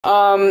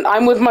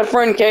I'm with my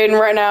friend Caden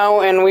right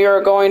now, and we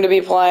are going to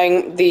be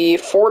playing the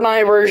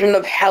Fortnite version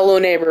of Hello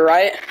Neighbor,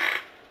 right?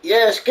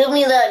 Yes, give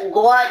me that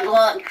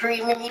guac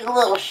treatment, you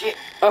little shit.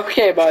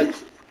 Okay, bud.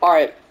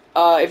 Alright.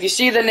 If you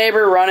see the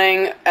neighbor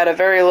running at a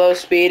very low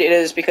speed, it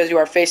is because you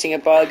are facing a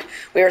bug.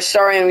 We are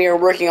sorry and we are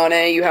working on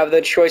it. You have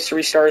the choice to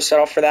restart or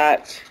settle for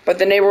that. But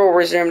the neighbor will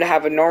resume to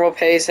have a normal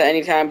pace at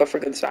any time, but for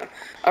good time.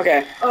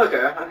 Okay.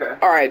 Okay.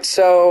 Alright,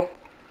 so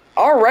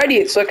already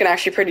it's looking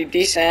actually pretty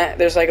decent.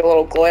 There's like a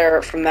little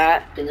glare from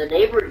that. Can the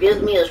neighbor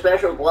give me a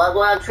special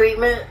guac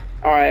treatment?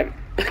 Alright.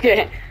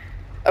 Okay.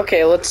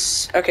 Okay,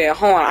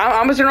 hold on.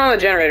 I'm gonna turn on the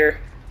generator.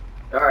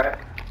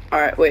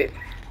 Alright, wait.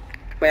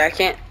 Wait, I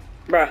can't.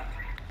 Bruh.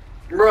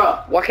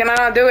 Why can I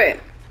not do it?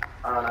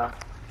 I don't know.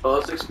 But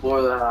let's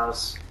explore the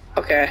house.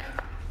 Okay.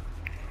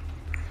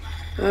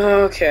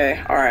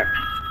 Okay, alright.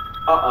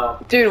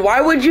 Uh-oh. Dude,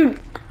 why would you...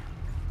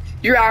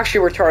 You're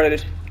actually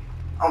retarded.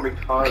 I'm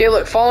retarded. Okay,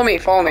 look, follow me.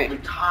 I'm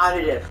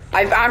retarded.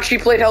 I've actually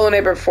played Hello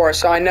Neighbor before,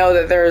 so I know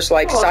that there's,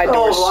 like, side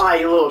doors. Oh, lie,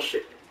 you little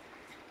shit.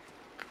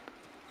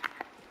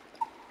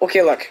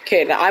 Okay, look.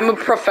 Okay, now I'm a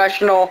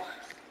professional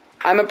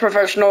when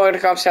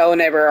it comes to Hello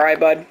Neighbor, alright,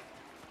 bud?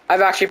 I've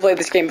actually played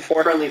this game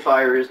before. Friendly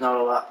fire is not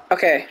allowed.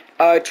 Okay,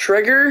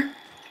 trigger.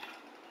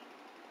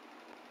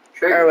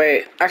 Trigger. Oh,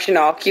 wait. Actually,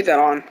 no, I'll keep that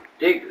on.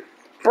 Digger.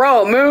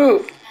 Bro,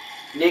 move!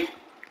 Nick.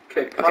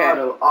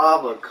 Cacado.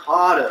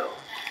 Avocado.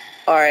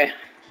 Alright.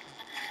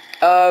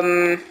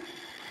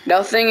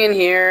 Nothing in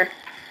here.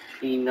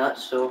 Peanut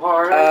so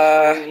hard.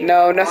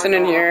 No, nothing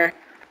in here.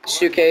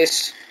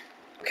 Suitcase.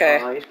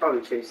 Okay. He's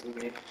probably chasing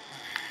me.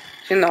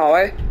 In the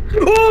hallway.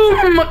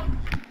 Oh my...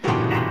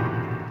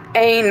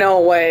 Ain't no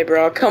way,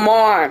 bro. Come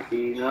on.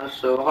 Peanut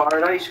so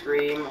hard, ice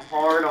cream.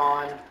 Hard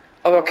on.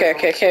 Oh, okay.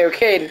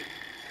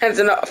 That's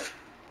enough.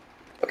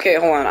 Okay,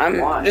 hold on.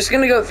 I'm just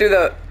gonna go through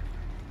the...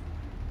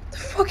 The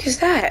fuck is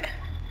that?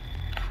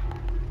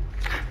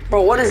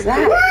 Bro, what is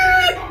that?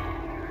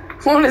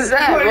 What is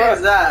that, What bro?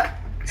 is that?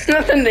 It's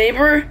not the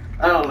neighbor?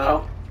 I don't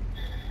know.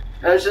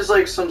 That's just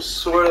like some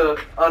sort of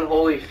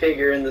unholy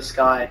figure in the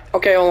sky.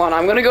 Okay, hold on.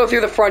 I'm gonna go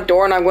through the front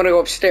door and I'm gonna go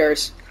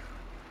upstairs.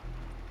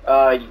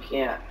 You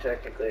can't,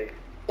 technically.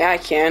 Yeah, I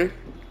can.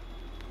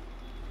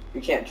 You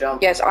can't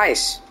jump. Yeah, it's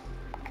ice.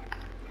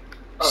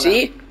 Oh,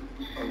 See?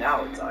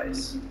 Now it's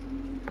ice.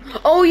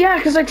 Oh, yeah,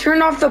 because I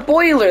turned off the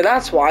boiler.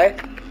 That's why.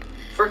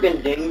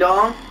 Freaking ding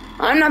dong.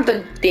 I'm not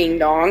the ding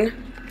dong.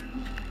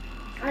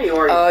 How you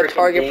are, you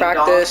Target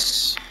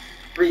practice.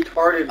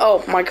 Retarded.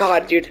 Oh my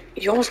god, dude.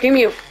 You almost gave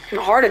me a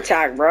heart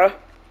attack, bro.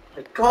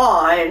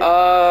 God.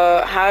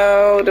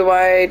 How do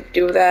I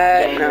do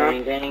that?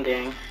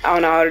 Dang. I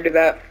don't know how to do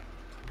that.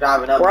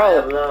 Driving up Bro.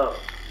 my hello.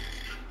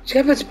 This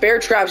guy puts bear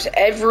traps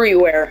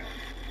everywhere.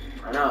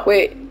 I know.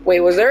 Wait,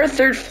 was there a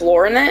third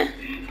floor in that?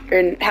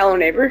 In Hello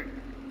Neighbor?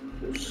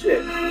 Oh,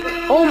 shit.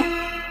 Oh,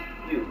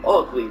 You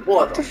ugly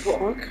what the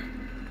motherfucker. fuck?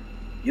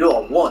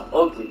 You're one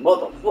ugly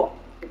motherfucker.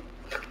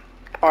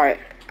 Alright.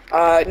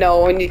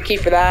 No, we need a key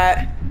for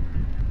that.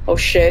 Oh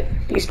shit.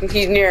 He's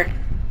near.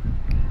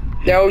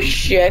 No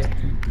shit.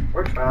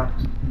 We're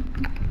trapped.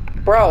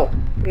 Bro,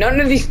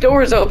 none of these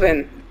doors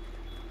open.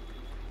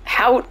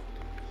 How?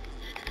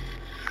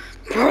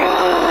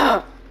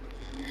 Bruh.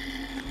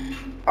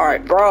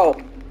 Alright, bro.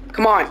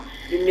 Come on.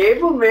 Your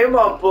neighbor made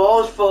my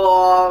balls fall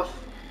off.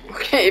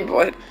 Okay,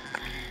 bud.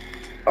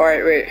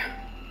 Alright, wait.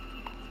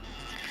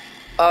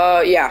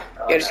 Yeah.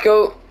 Yeah, just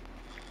go.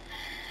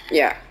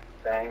 Yeah.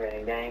 Bang.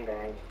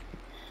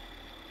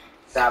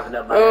 Diving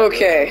up my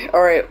Okay,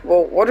 alright.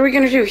 Well, what are we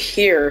gonna do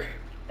here?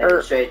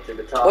 Or straight to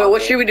the top. Wait,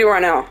 what should we do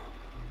right now?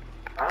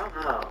 I don't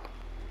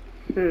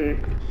know.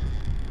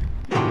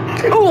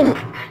 Oh!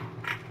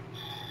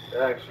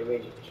 That actually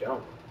made you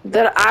jump.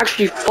 That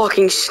actually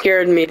fucking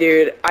scared me,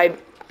 dude. I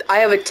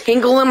have a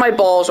tingle in my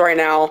balls right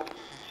now.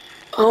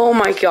 Oh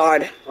my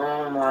god.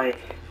 Oh my.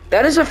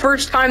 That is the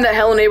first time that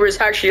Hello Neighbor has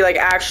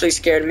actually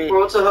scared me.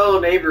 Bro, what's a Hello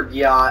Neighbor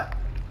yacht?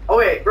 Oh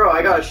wait, bro,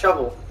 I got a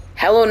shovel.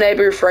 Hello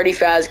Neighbor, Freddy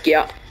Faz,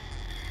 yeah.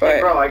 Hey,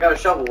 bro, I got a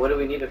shovel. What do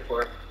we need it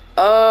for?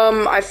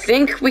 I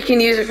think we can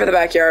use it for the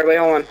backyard. Wait,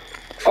 hold on.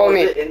 Follow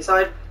me. Is it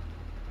inside?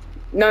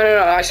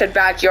 No. I said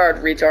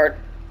backyard, retard.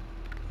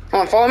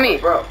 Hold on, follow me.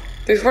 Bro.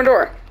 Through the front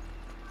door.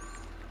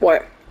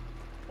 What?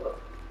 Wait,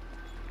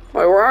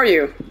 where are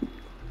you?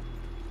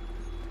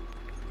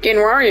 Gain,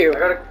 where are you? I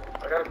got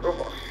a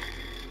crowbar.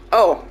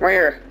 Oh, right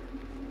here.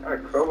 I got a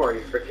crowbar,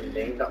 you freaking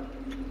ding dong.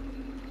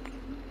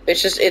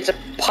 It's a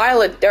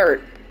pile of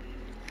dirt.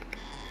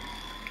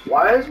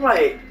 Why is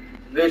my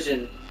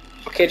vision?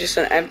 Okay, just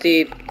an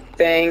empty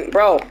thing.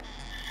 Bro,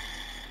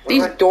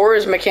 these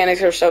doors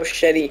mechanics are so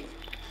shitty.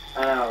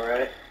 I know,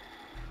 right?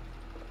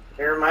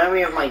 They remind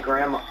me of my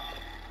grandma.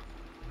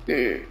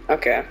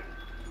 Okay.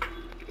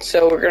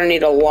 So we're gonna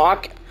need a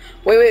lock.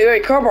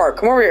 Wait, crowbar,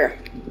 come over here.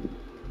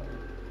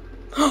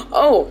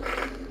 Oh,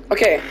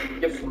 okay.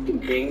 You fucking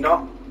ding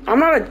dong. I'm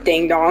not a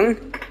ding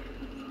dong.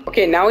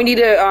 Okay, now we need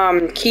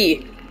a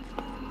key.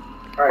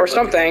 Or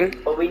something.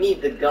 But we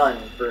need the gun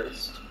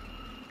first.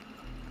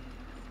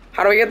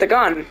 How do we get the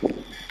gun?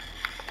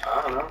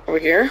 I don't know. Over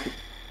here?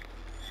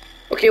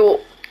 Okay,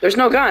 well, there's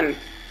no gun.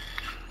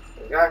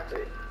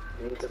 Exactly.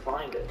 You need to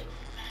find it.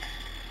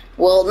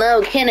 Well,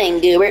 no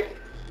kidding, Gilbert.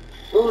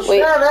 Well,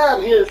 Wait. shut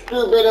up, you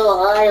stupid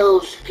Ohio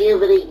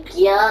skibbity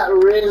yacht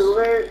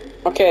rizzler.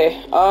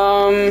 Okay,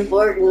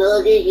 Pork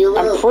nugget, you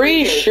little I'm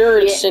pretty piece of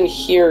sure shit. it's in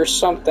here or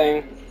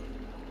something.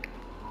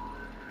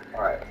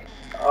 Alright.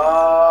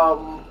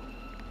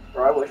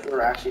 Bro, I wish we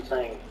were actually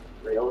playing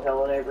real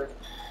Hello Neighbor.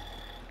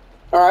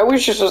 Or I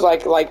wish this was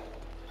like,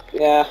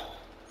 yeah.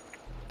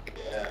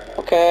 Yeah.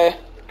 Okay.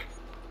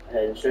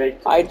 Heading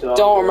straight to I the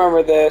don't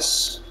remember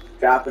this.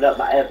 Drop it up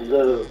my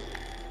episode.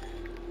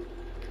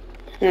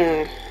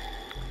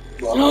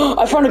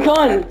 I found a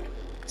gun!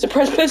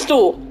 Suppressed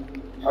pistol!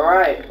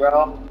 Alright,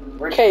 bro.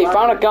 Okay,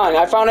 found a gun.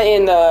 I found it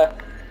in the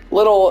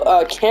little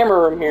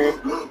camera room here.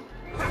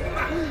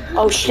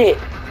 Oh shit.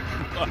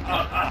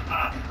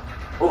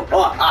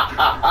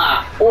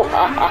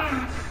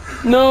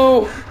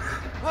 No!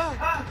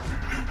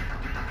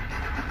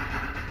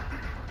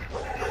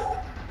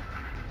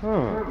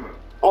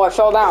 Oh, I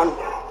fell down.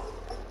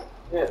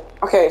 Yeah.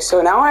 Okay,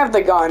 so now I have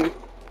the gun.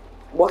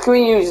 What can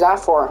we use that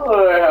for?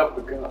 I have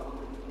the gun.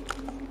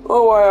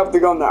 Oh, I have the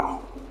gun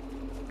now.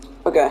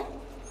 Okay.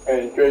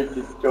 And straight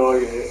to the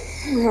toilet.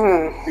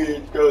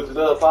 Please go to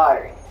the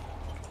firing.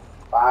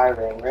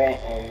 Firing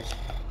range.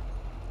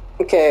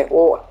 Okay,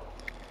 well,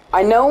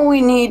 I know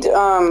we need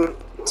to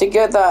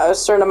get a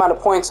certain amount of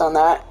points on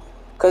that,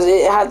 because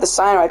it had the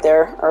sign right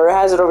there, or it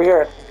has it over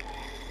here.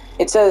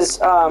 It says,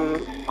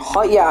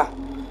 yeah,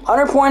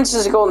 100 points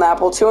is a golden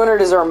apple,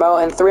 200 is a remote,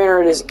 and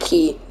 300 is a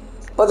key.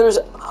 But there's,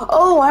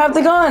 oh, I have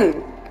the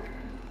gun!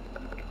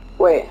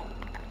 Wait.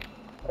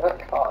 I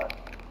got caught.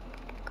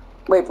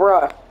 Wait,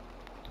 bruh.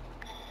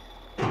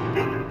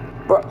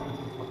 Bruh,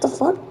 what the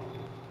fuck?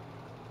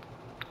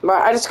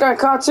 Bruh, I just got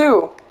caught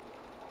too.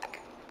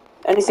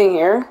 Anything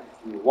here?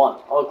 You one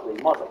ugly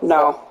mother.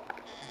 No.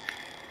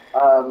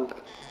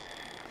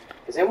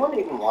 Is anyone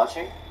even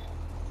watching?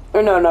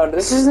 No,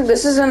 this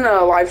isn't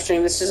a live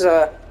stream, this is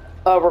a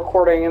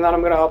recording, and then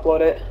I'm gonna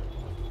upload it.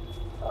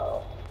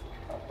 Oh,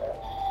 okay.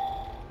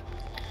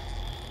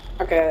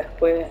 Okay,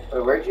 wait.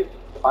 Wait, where'd you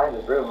find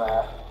the room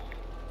at?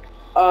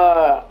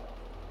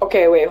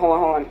 Okay, wait, hold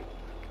on.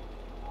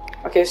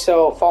 Okay,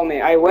 so follow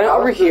me. I went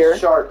over How's the here.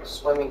 shark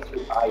swimming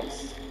through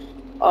ice.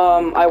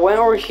 I went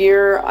over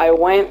here. I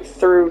went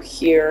through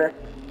here.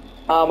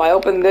 I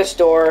opened this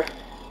door.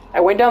 I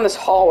went down this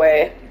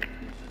hallway,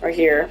 right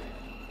here.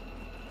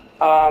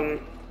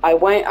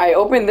 I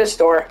opened this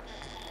door.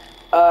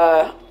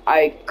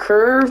 I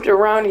curved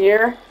around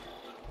here.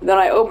 Then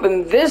I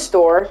opened this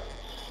door,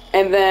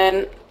 and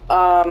then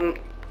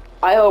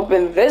I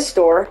opened this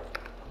door.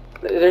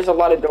 There's a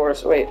lot of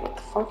doors. Wait, what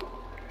the fuck?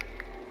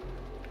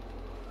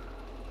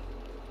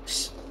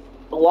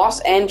 Los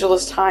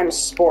Angeles Times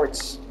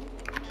Sports.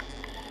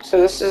 So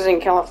this is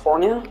in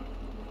California?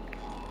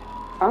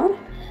 Huh?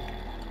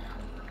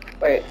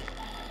 Wait.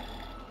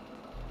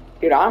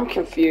 Dude, I'm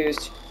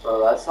confused.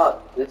 Bro,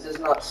 this is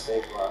not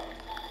Sigma.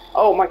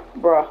 Oh my,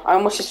 bro, I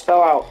almost just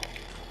fell out.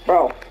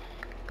 Bro.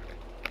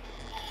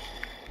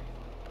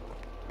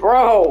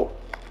 Bro!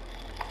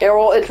 Yeah,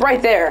 well, it's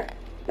right there.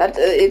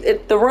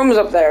 The room's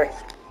up there.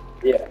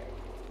 Yeah.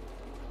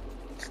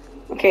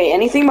 Okay,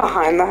 anything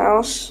behind the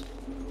house?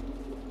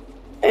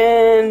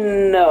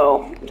 And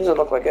no, it doesn't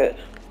look like it.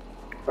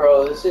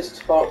 Bro, this is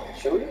 12.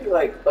 Should we,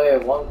 like, play a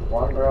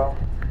 1v1, bro?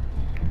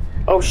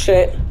 Oh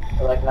shit.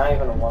 Or, like, not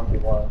even a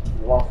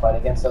 1v1. You won't fight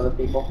against other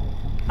people?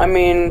 I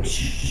mean,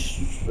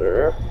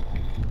 sure.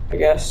 I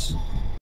guess.